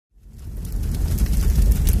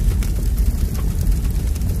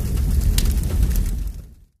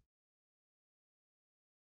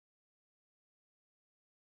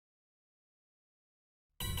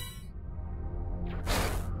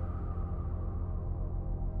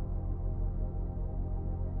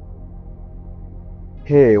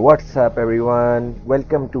Hey, what's up everyone?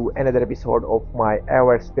 Welcome to another episode of my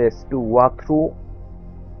Everspace 2 walkthrough.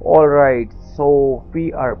 Alright, so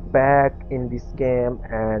we are back in this game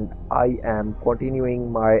and I am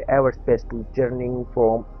continuing my Everspace 2 journey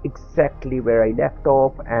from exactly where I left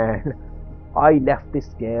off, and I left this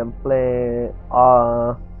game play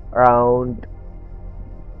around,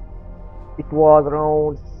 it was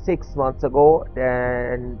around 6 months ago,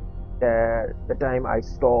 and the time I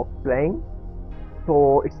stopped playing.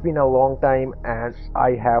 So it's been a long time and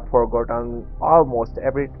I have forgotten almost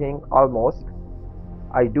everything. Almost.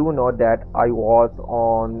 I do know that I was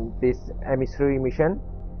on this emissary mission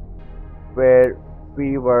where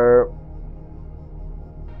we were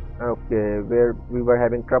where we were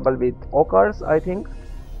having trouble with Okars, I think,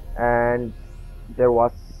 and there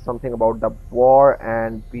was something about the war,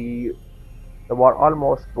 and the war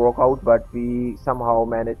almost broke out, but we somehow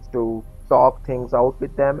managed to talk things out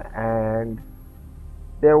with them. And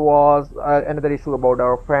there was another issue about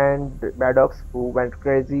our friend Maddox, who went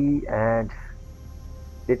crazy and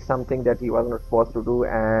did something that he was not supposed to do.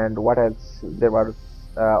 And what else? There was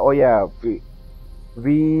oh yeah,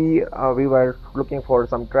 we were looking for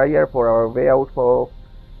some treasure for our way out for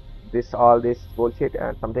this all this bullshit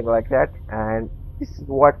and something like that. And this is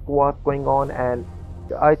what was going on. And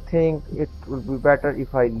I think it will be better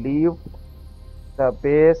if I leave the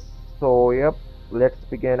base. So yep, let's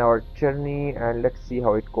begin our journey and let's see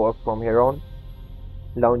how it goes from here on.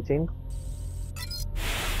 Launching.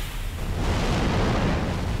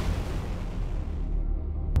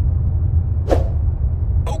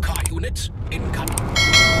 OK units incoming.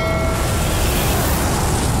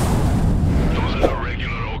 Those are the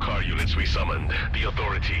regular OCAR units we summoned. The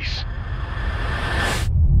authorities.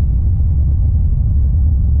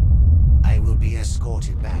 I will be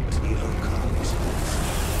escorted back to the OCAR residence.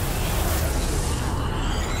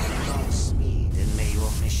 Godspeed, and may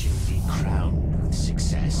your mission be crowned with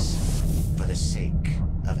success for the sake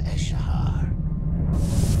of Eshahar.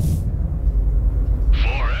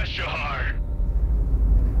 For Eshahar!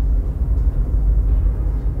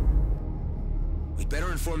 We'd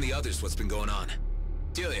better inform the others what's been going on.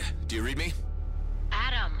 Delia, do you read me?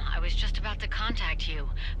 Adam, I was just about to contact you.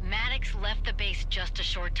 Maddox left the base just a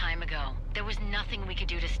short time ago. There was nothing we could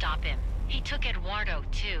do to stop him. He took Eduardo,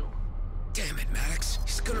 too. Damn it, Maddox.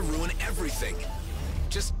 He's gonna ruin everything.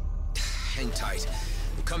 Just hang tight.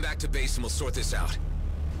 We'll come back to base and we'll sort this out.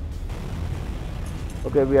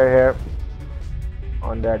 Okay, we are here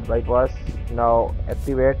on that bypass. Now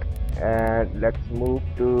activate and let's move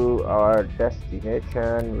to our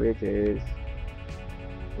destination, which is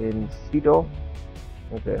in Cedo.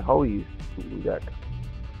 Okay, how you do that?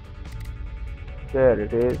 There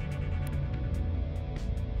it is.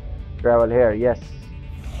 Travel here, yes.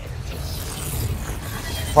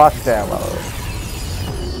 Fast travel.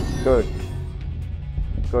 Good.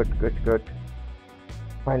 Good.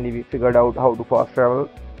 Finally we figured out how to fast travel.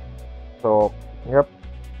 So yep,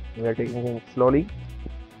 we are taking things slowly.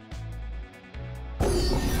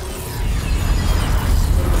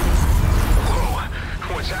 Whoa!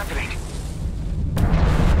 What's happening?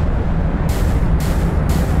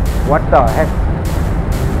 What the heck?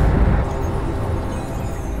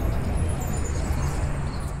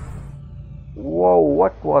 Whoa,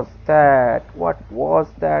 what was that? What was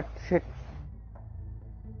that shit?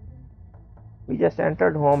 We just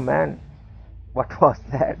entered home, man. What was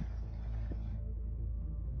that?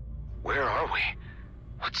 Where are we?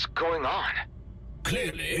 What's going on?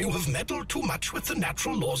 Clearly, you have meddled too much with the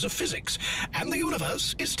natural laws of physics, and the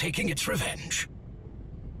universe is taking its revenge.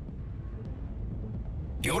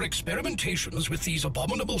 Your experimentations with these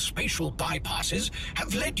abominable spatial bypasses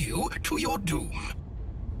have led you to your doom.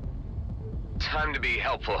 Time to be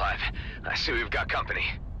helpful, Hive. I see we've got company.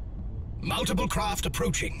 Multiple craft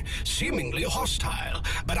approaching, seemingly hostile,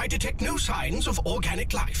 but I detect no signs of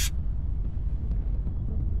organic life.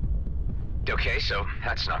 Okay, so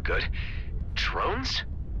that's not good. Drones?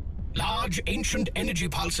 Large, ancient energy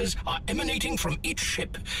pulses are emanating from each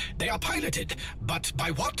ship. They are piloted, but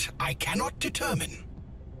by what, I cannot determine.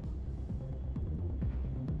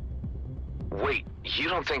 Wait, you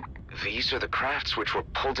don't think these are the crafts which were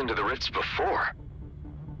pulled into the rifts before?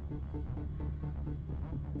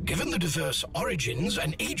 Given the diverse origins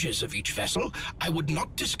and ages of each vessel, I would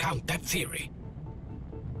not discount that theory.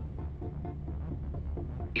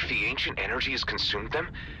 If the ancient energy has consumed them,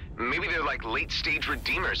 maybe they're like late-stage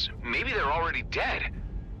redeemers. Maybe they're already dead.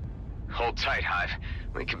 Hold tight, Hive.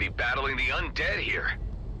 We could be battling the undead here.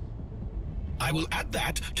 I will add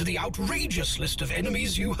that to the outrageous list of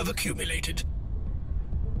enemies you have accumulated.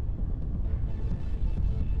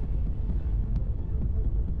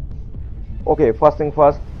 Okay, first thing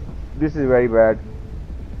first, this is very bad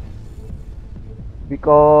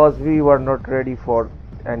because we were not ready for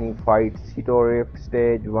any fights. Hito Rift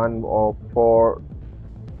stage 1 of 4.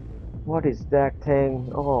 What is that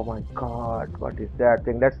thing? Oh my god, what is that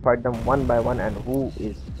thing? Let's fight them one by one. And who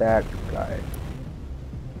is that guy?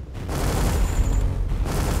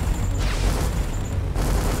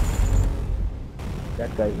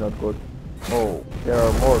 That guy is not good. Oh, there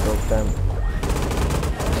are more of them.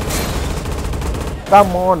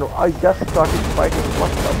 Come on, I just started fighting.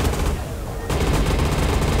 What the?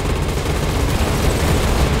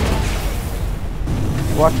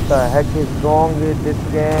 What the heck is wrong with this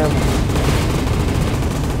game?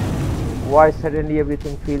 Why suddenly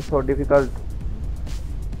everything feels so difficult?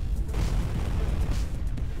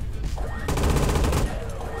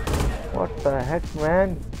 What the heck,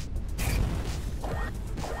 man?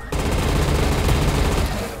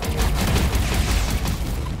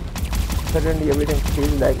 Suddenly everything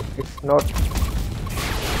feels like it's not.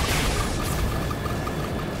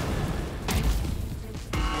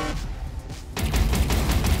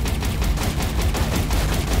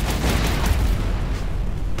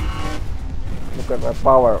 Look at my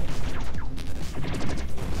power.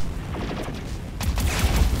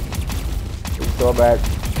 It's so bad.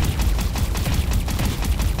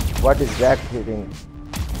 What is that hitting?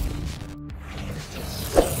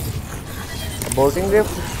 Boating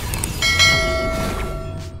rift?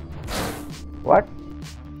 What?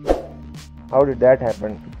 How did that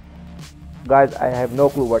happen? Guys, I have no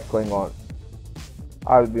clue what's going on.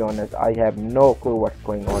 I'll be honest, I have no clue what's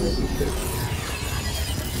going on in this game.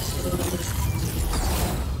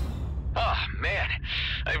 Oh, man.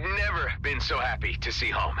 I've never been so happy to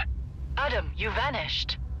see home. Adam, you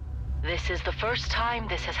vanished. This is the first time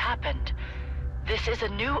this has happened. This is a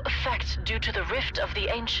new effect due to the rift of the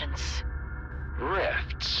ancients.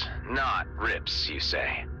 Rifts, not rips, you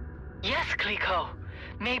say? Yes, Kliko.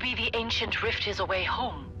 Maybe the ancient rift is a way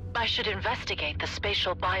home. I should investigate the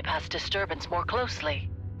spatial bypass disturbance more closely.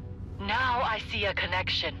 Now I see a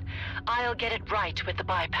connection. I'll get it right with the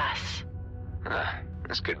bypass.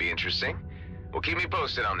 This could be interesting. Well, keep me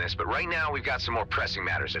posted on this, but right now we've got some more pressing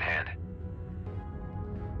matters at hand.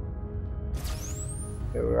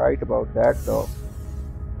 You're right about that, though.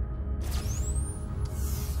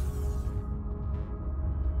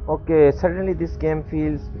 Okay, suddenly this game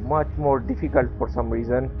feels much more difficult for some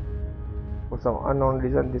reason. For some unknown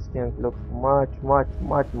reason, this game looks much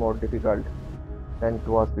more difficult than it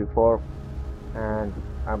was before, and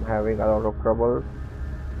I'm having a lot of trouble.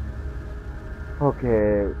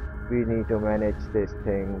 Okay, we need to manage this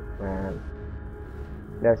thing, man.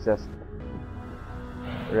 Let's just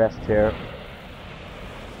rest here.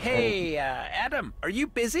 Hey, Adam, are you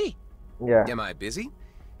busy? Yeah. Am I busy?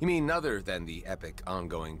 You mean other than the epic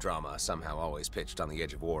ongoing drama somehow always pitched on the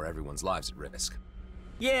edge of war, everyone's lives at risk?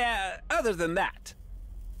 Yeah, other than that.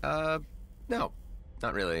 No.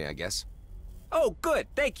 Not really, I guess. Oh, good,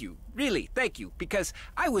 thank you. Really, thank you. Because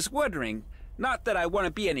I was wondering, not that I want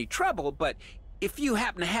to be any trouble, but if you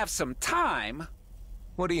happen to have some time...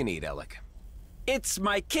 What do you need, Alec? It's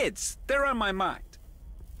my kids. They're on my mind.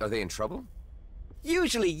 Are they in trouble?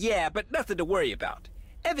 Usually, yeah, but nothing to worry about.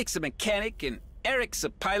 Evic's a mechanic, and Eric's a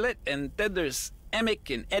pilot, and then there's Emic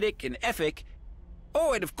and Edic and Efik.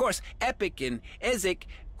 Oh, and of course, Epic and Ezik,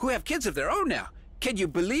 who have kids of their own now. Can you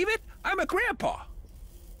believe it? I'm a grandpa.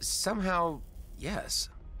 Somehow, yes.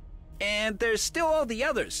 And there's still all the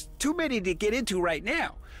others. Too many to get into right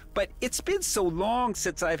now. But it's been so long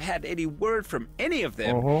since I've had any word from any of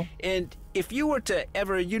them. And if you were to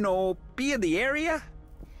ever, you know, be in the area...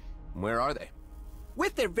 Where are they?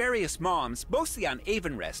 With their various moms, mostly on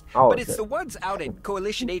Avonrest, Oh, but it's okay. the ones out at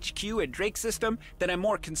Coalition HQ and Drake System that I'm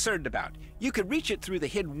more concerned about. You could reach it through the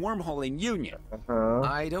hidden wormhole in Union.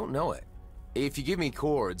 I don't know it. If you give me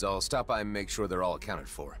cords, I'll stop by and make sure they're all accounted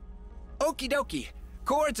for. Okie dokie.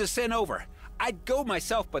 Cords are sent over. I'd go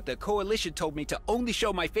myself, but the Coalition told me to only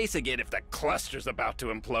show my face again if the cluster's about to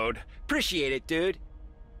implode. Appreciate it, dude.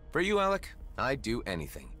 For you, Alec, I'd do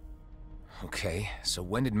anything. Okay, so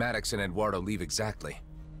when did Maddox and Eduardo leave exactly?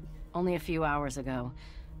 Only a few hours ago.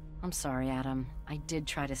 I'm sorry, Adam. I did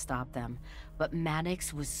try to stop them, but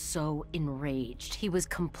Maddox was so enraged. He was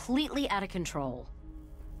completely out of control.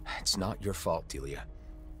 It's not your fault, Delia.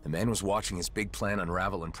 The man was watching his big plan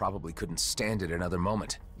unravel and probably couldn't stand it another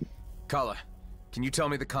moment. Kala, can you tell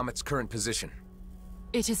me the comet's current position?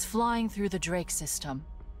 It is flying through the Drake system.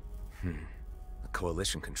 The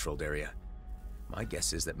Coalition-controlled area. My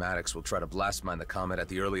guess is that Maddox will try to blast mine the comet at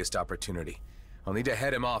the earliest opportunity. I'll need to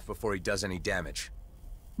head him off before he does any damage.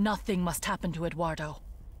 Nothing must happen to Eduardo.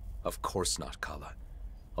 Of course not, Kala.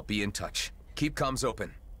 I'll be in touch. Keep comms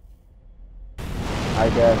open. I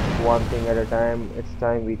guess one thing at a time. It's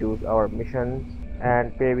time we do our missions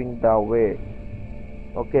and paving the way.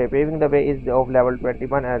 Okay, paving the way is of level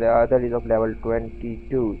 21 and the other is of level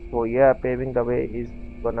 22. So yeah, paving the way is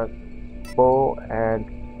gonna go, and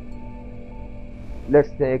let's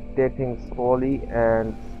take things slowly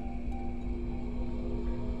and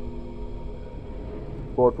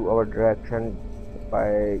go to our direction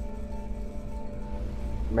by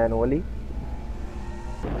manually.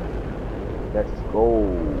 Let's go.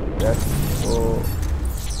 Let's go.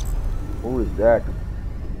 Who is that?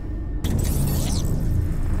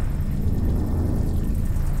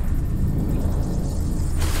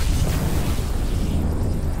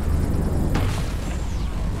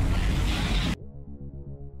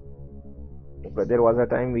 Okay, there was a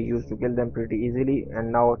time we used to kill them pretty easily,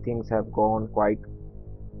 and now things have gone quite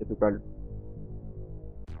difficult.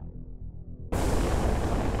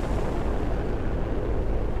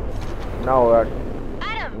 Now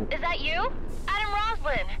Adam, is that you? Adam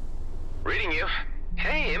Roslin. Reading you.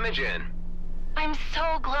 Hey, Imogen. I'm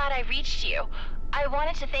so glad I reached you. I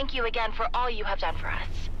wanted to thank you again for all you have done for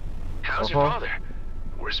us. How's your father?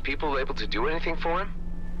 Was people able to do anything for him?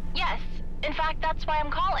 Yes. In fact, that's why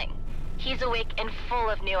I'm calling. He's awake and full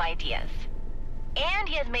of new ideas. And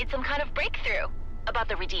he has made some kind of breakthrough about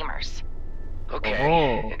the Redeemers.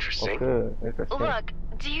 Okay, interesting. Okay, interesting. Look,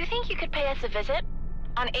 do you think you could pay us a visit?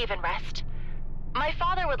 On Avonrest. My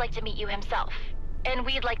father would like to meet you himself, and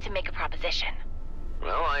we'd like to make a proposition.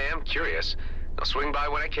 Well, I am curious. I'll swing by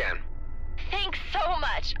when I can. Thanks so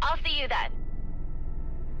much. I'll see you then.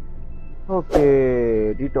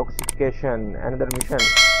 Okay, detoxification, another mission.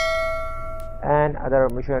 And other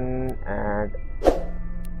mission, and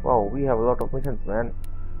wow, we have a lot of missions, man.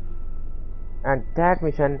 And that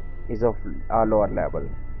mission is of a lower level.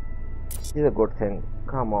 This is a good thing.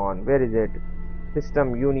 Come on, where is it?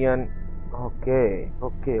 System Union. Okay.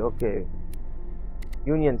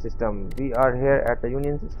 Union system. We are here at the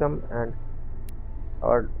Union system, and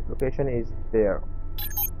our location is there.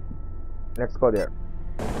 Let's go there.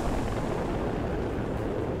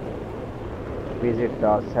 Visit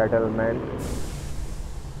the settlement.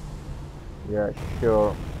 Yeah,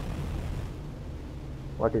 sure.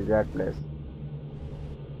 What is that place?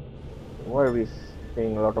 Why are we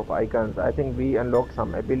seeing a lot of icons? I think we unlocked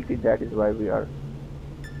some ability, that is why we are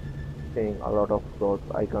seeing a lot of those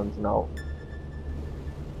icons now.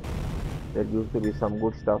 There used to be some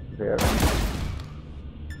good stuff there.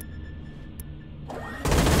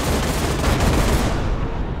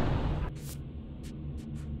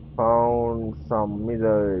 Found some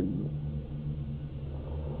missiles.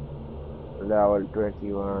 Level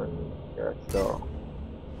 21. Yeah, sure.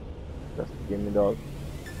 Just give me those.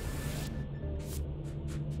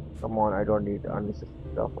 Come on, I don't need unnecessary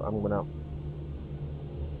stuff. I'm gonna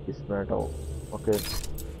dismantle. Okay.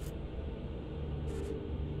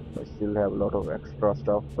 I still have a lot of extra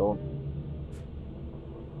stuff, so.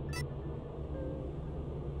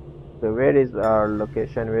 So where is our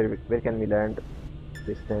location? Where can we land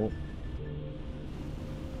this thing?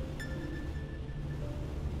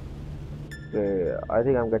 Okay, I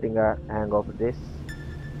think I'm getting a hang of this.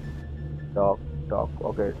 Dock.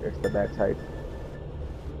 Okay, it's the back side.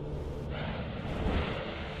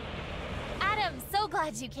 Adam, so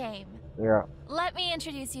glad you came. Yeah. Let me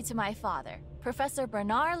introduce you to my father, Professor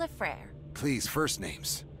Bernard Lefrere. Please, first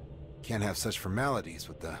names. Can't have such formalities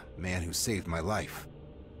with the man who saved my life.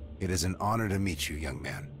 It is an honor to meet you, young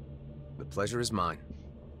man. The pleasure is mine.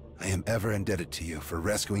 I am ever indebted to you for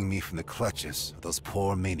rescuing me from the clutches of those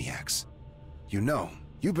poor maniacs. You know,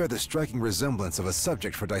 you bear the striking resemblance of a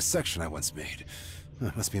subject for dissection I once made.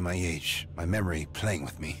 It must be my age, my memory playing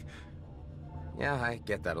with me. Yeah, I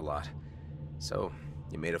get that a lot. So,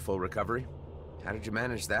 you made a full recovery? How did you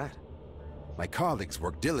manage that? My colleagues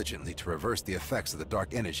worked diligently to reverse the effects of the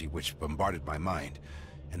dark energy which bombarded my mind,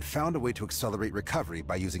 and found a way to accelerate recovery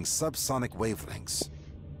by using subsonic wavelengths.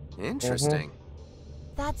 Interesting.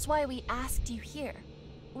 That's why we asked you here.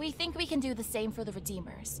 We think we can do the same for the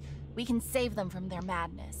Redeemers. We can save them from their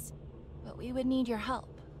madness. But we would need your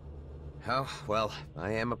help. Oh, well,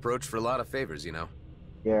 I am approached for a lot of favors, you know.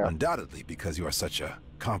 Yeah. Undoubtedly, because you are such a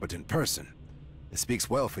competent person. It speaks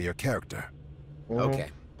well for your character.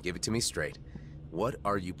 Okay, give it to me straight. What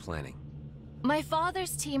are you planning? My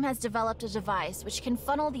father's team has developed a device which can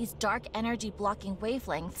funnel these dark energy blocking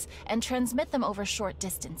wavelengths and transmit them over short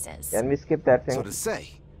distances. Can we skip that thing? So to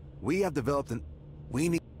say, we have developed an... We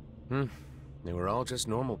need... They were all just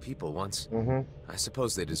normal people once. I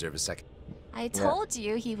suppose they deserve a second. I told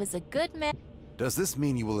you he was a good man. Does this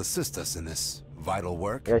mean you will assist us in this vital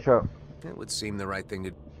work? Yeah, sure. It would seem the right thing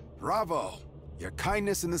to... Bravo! Your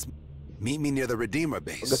kindness in this... Meet me near the Redeemer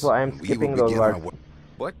base. Okay, so I am and we skipping will those begin our words. work.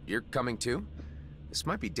 What? You're coming too? This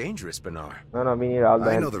might be dangerous, Bernard. No, we need all the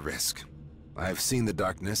I help. know the risk. I have seen the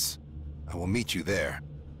darkness. I will meet you there.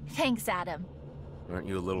 Thanks, Adam. Aren't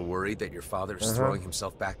you a little worried that your father is throwing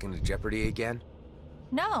himself back into jeopardy again?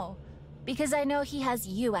 No, because I know he has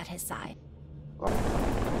you at his side.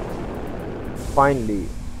 Finally,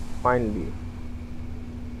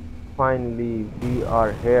 we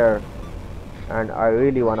are here, and I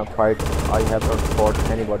really wanna fight. I have not fought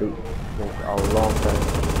anybody since a long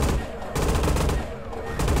time.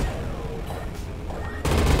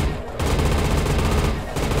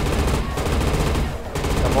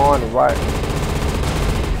 Come on, why?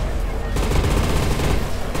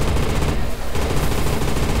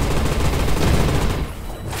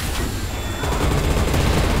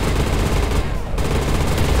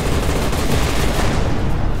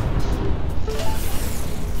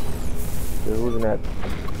 Who's next?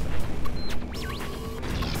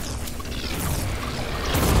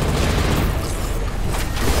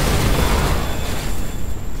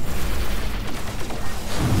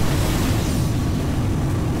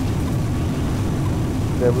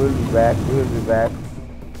 Okay, we will be back.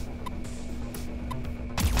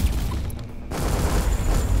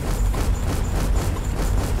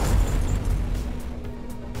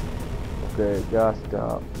 Okay, just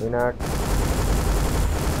a minute.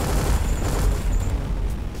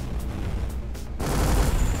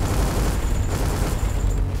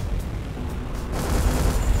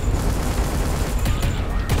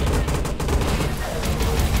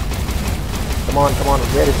 Come on,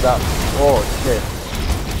 where is that? Oh, shit.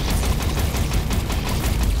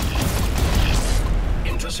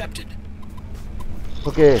 Intercepted.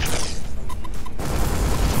 Okay.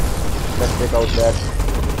 Let's take out that.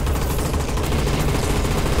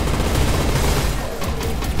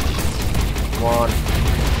 Come on.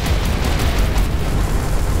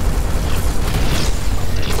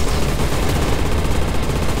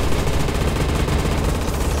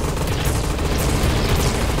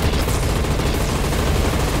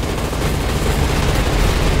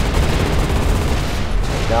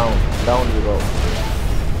 Down you go.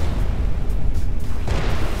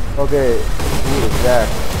 Okay, who is that?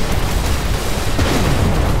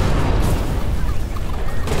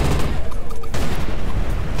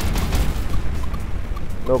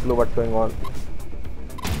 No clue what's going on.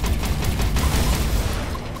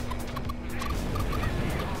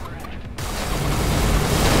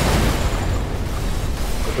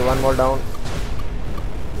 Okay, one more down.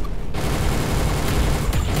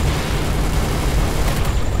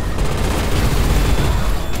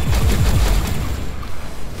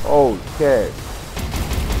 Oh shit.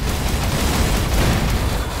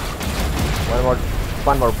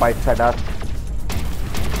 One more fight at us.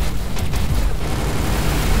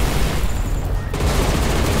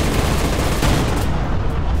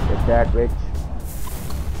 Get that bitch.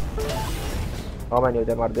 How many of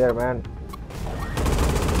them are there, man?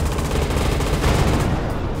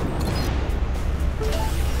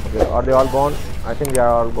 Okay, are they all gone? I think they are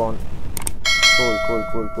all gone.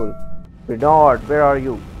 Cool. Bernard, where are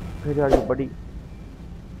you? Where are you, buddy?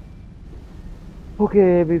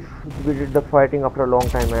 Okay, we did the fighting after a long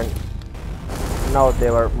time, and now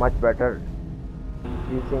they were much better.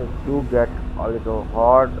 These things do get a little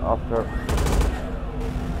hard after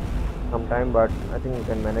some time, but I think we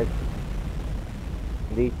can manage.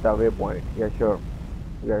 Reach the waypoint. Yeah, sure.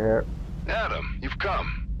 We are here. Adam, you've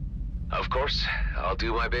come. Of course, I'll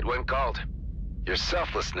do my bit when called. Your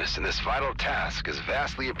selflessness in this vital task is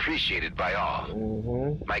vastly appreciated by all.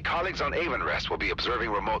 My colleagues on Avonrest will be observing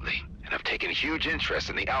remotely, and have taken huge interest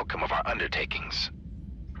in the outcome of our undertakings.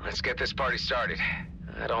 Let's get this party started.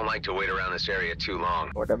 I don't like to wait around this area too long.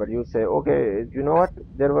 Whatever you say. Okay, you know what?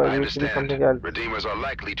 There I used to be understand. something else. Redeemers are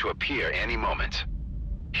likely to appear any moment.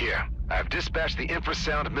 Here, I've dispatched the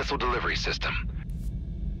infrasound missile delivery system.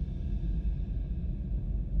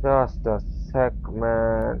 Just a sec,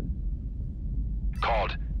 man.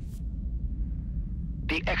 Called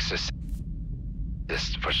the Exorcist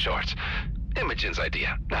for short. Imogen's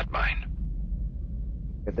idea, not mine.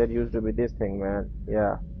 But there used to be this thing, man.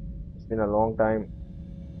 Yeah, it's been a long time.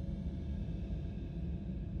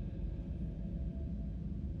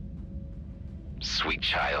 Sweet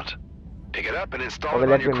child. Pick it up and install Okay, it on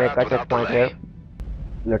let your me make a craft without checkpoint delay. here.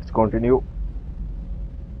 Let's continue.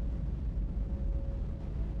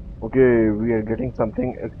 Okay, we are getting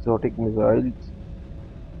something exotic missiles.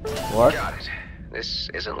 What? Got it. This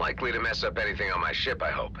isn't likely to mess up anything on my ship,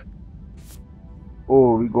 I hope.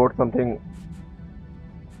 Oh, we got something.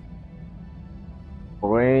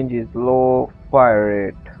 Range is low, fire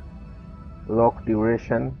rate. Lock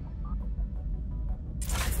duration.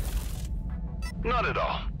 Not at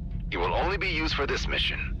all. It will only be used for this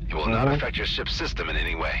mission. It will not affect your ship's system in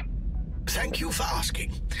any way. Thank you for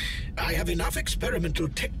asking. I have enough experimental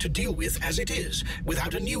tech to deal with as it is,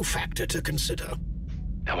 without a new factor to consider.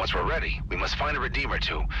 And once we're ready, we must find a Redeemer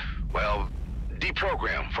to, well,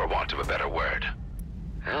 deprogram, for want of a better word.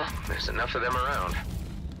 Well, there's enough of them around.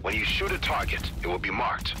 When you shoot a target, it will be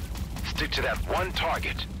marked. Stick to that one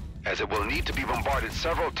target, as it will need to be bombarded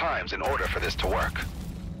several times in order for this to work.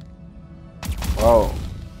 Wow.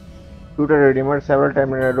 Shoot a Redeemer several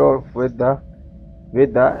times in a row with the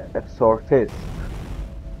Exorcist.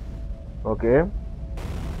 Okay.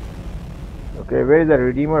 Okay, where is the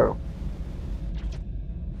Redeemer?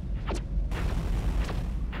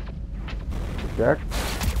 Is that?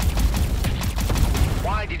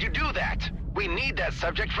 Why did you do that? We need that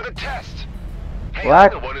subject for the test. Hey,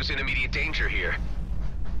 What? I'm the one who's in immediate danger here.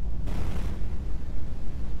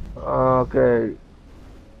 Okay.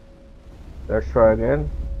 Let's try again.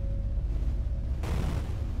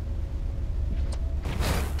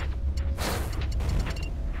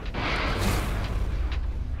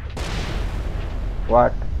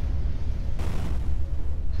 What?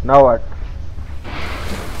 Now what?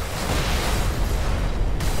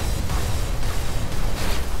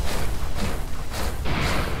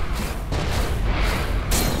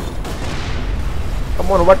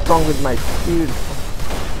 Come on, what's wrong with my speed?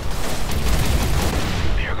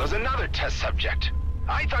 Here goes another test subject.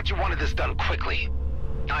 I thought you wanted this done quickly.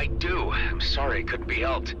 I do. I'm sorry it couldn't be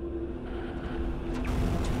helped.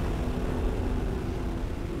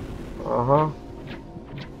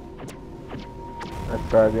 Let's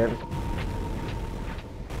try again.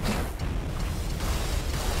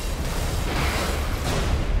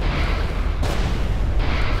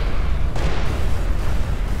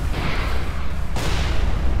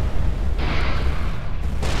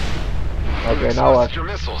 Okay, now what? Your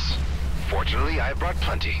missiles. Fortunately, I brought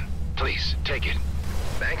plenty. Please, take it.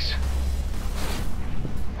 Thanks.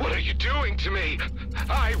 What are you doing to me?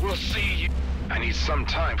 I will see you. I need some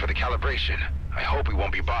time for the calibration. I hope we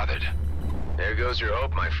won't be bothered. There goes your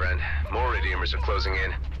hope, my friend. More Redeemers are closing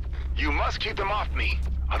in. You must keep them off me.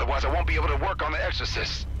 Otherwise, I won't be able to work on the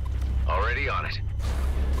Exorcist. Already on it.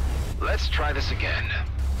 Let's try this again.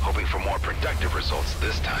 Hoping for more productive results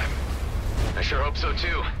this time. I sure hope so,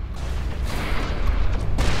 too.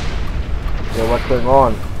 Yeah, what's going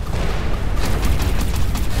on?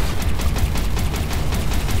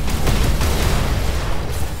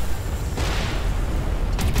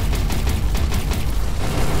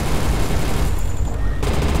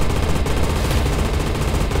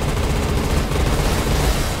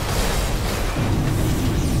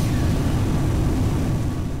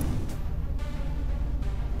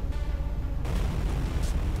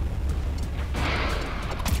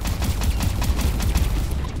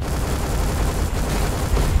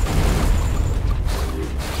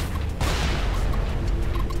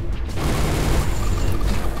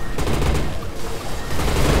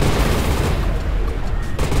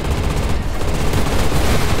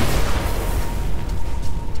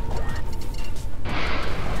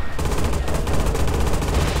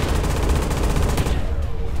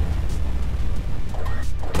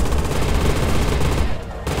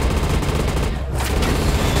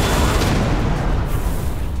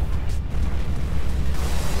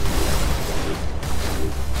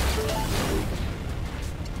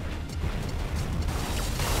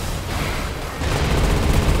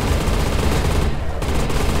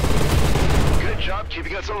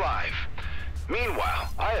 Keeping us alive.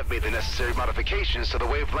 Meanwhile, I have made the necessary modifications to the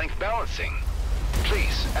wavelength balancing.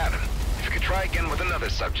 Please, Adam, if you could try again with another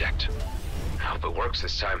subject. I hope it works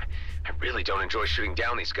this time. I really don't enjoy shooting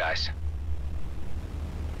down these guys.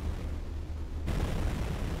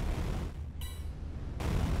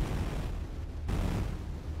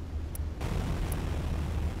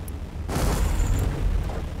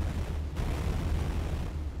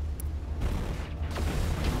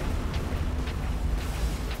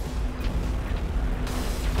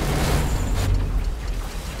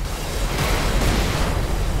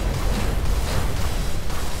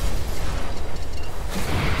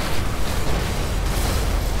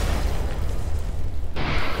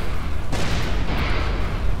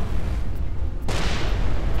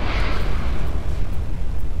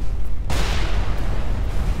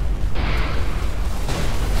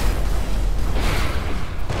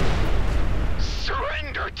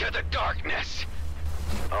 To the darkness.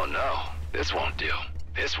 Oh no, this won't do.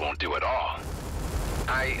 This won't do at all.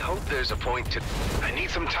 I hope there's a point to... I need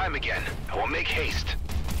some time again. I will make haste.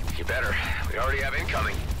 You better. We already have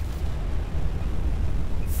incoming.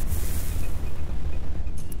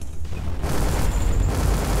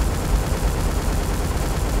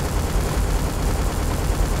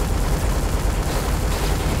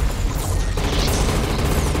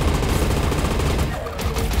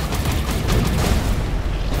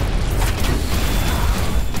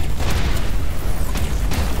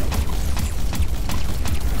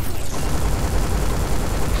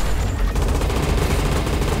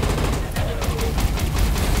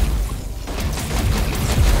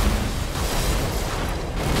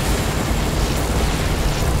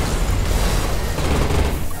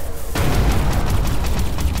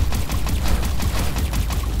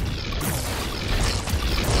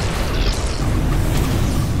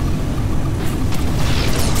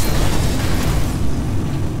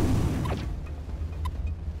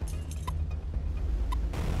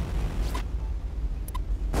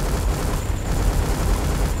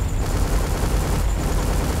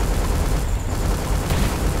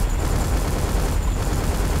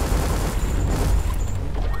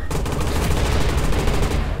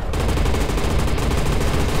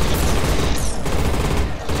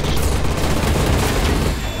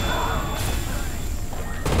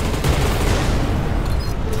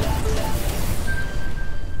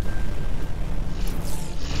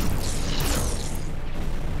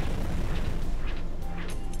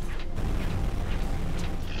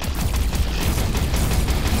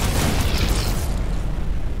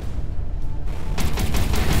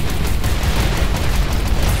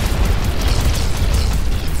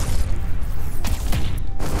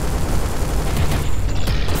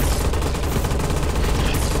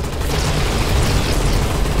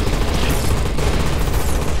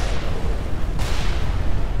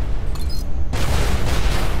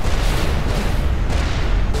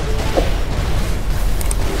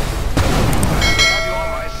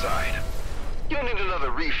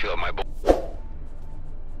 another refill, my boy.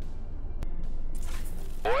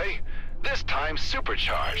 This time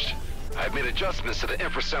supercharged. I've made adjustments to the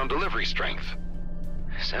infrasound delivery strength.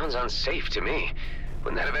 Sounds unsafe to me.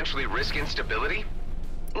 Wouldn't that eventually risk instability?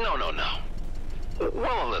 No.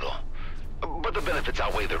 Well, a little. But the benefits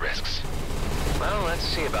outweigh the risks. Well, let's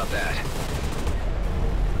see about that.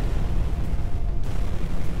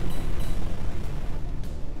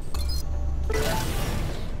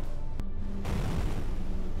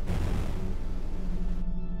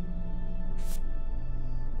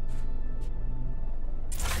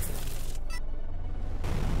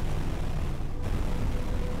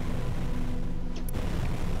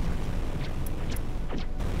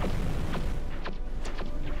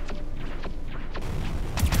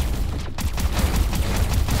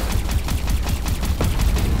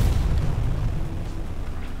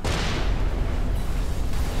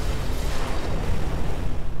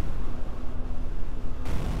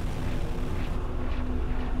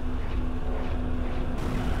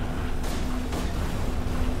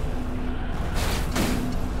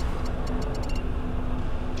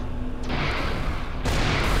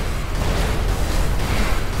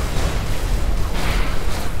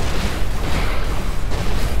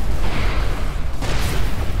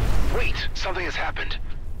 Something has happened.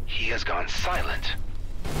 He has gone silent.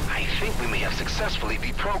 I think we may have successfully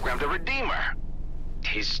deprogrammed a Redeemer.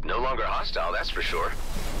 He's no longer hostile, that's for sure.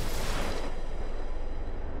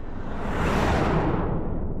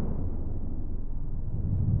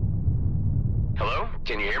 Hello?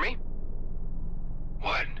 Can you hear me?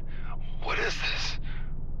 What is this?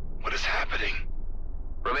 What is happening?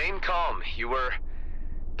 Remain calm. You were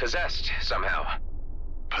possessed somehow.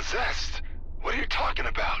 Possessed? What are you talking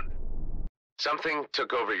about? Something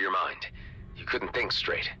took over your mind. You couldn't think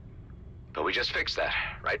straight. But we just fixed that,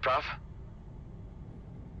 right, Prof?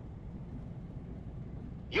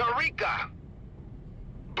 Eureka!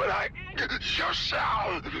 But you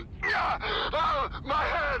shall... my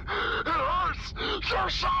head, it hurts! You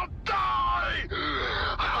shall die!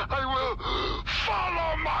 I will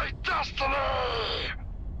follow my destiny!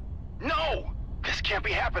 No! This can't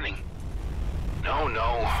be happening.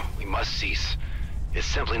 No, we must cease. It's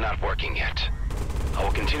simply not working yet. I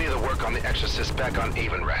will continue the work on the Exorcist back on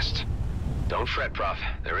Everspace. Don't fret, Prof.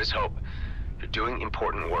 There is hope. You're doing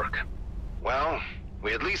important work. Well,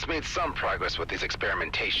 we at least made some progress with these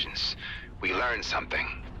experimentations. We learned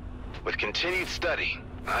something. With continued study,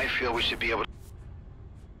 I feel we should be able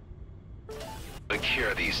to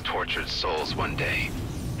cure these tortured souls one day.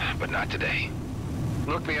 But not today.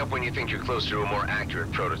 Look me up when you think you're closer to a more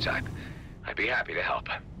accurate prototype. I'd be happy to help.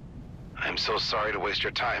 I'm so sorry to waste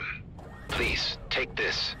your time. Please, take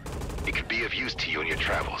this. It could be of use to you in your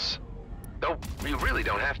travels. No, you really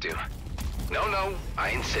don't have to. No, I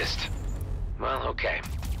insist. Well, okay.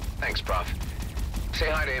 Thanks, Prof.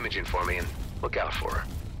 Say hi to Imogen for me and look out for her.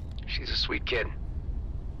 She's a sweet kid.